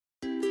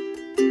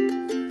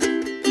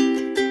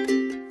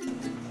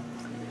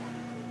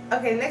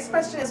Okay, next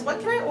question is,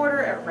 what can I order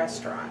at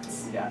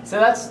restaurants? Yeah, so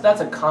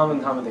that's a common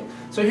thing.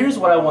 So here's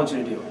what I want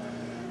you to do.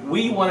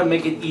 We want to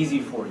make it easy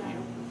for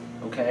you,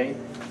 okay?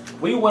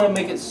 We want to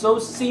make it so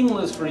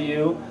seamless for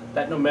you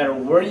that no matter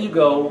where you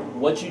go,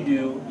 what you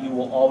do, you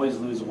will always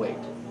lose weight,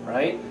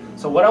 right?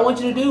 So what I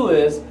want you to do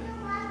is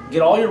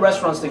get all your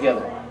restaurants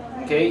together,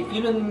 okay?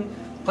 Even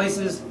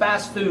places,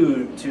 fast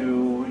food,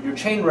 to your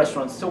chain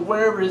restaurants, to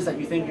wherever it is that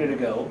you think you're going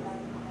to go.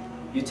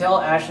 You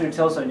tell Ashley or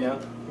tell Sonia,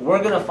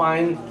 we're going to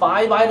find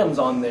 5 items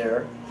on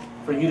there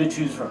for you to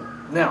choose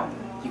from. Now,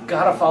 you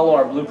got to follow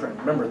our blueprint.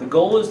 Remember, the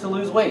goal is to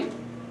lose weight.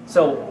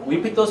 So we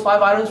pick those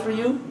 5 items for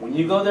you. When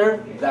you go there,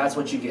 that's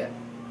what you get.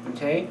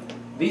 Okay?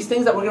 These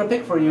things that we're going to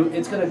pick for you,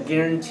 it's going to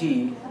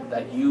guarantee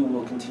that you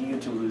will continue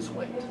to lose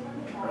weight.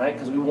 All right?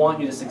 Because we want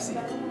you to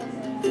succeed.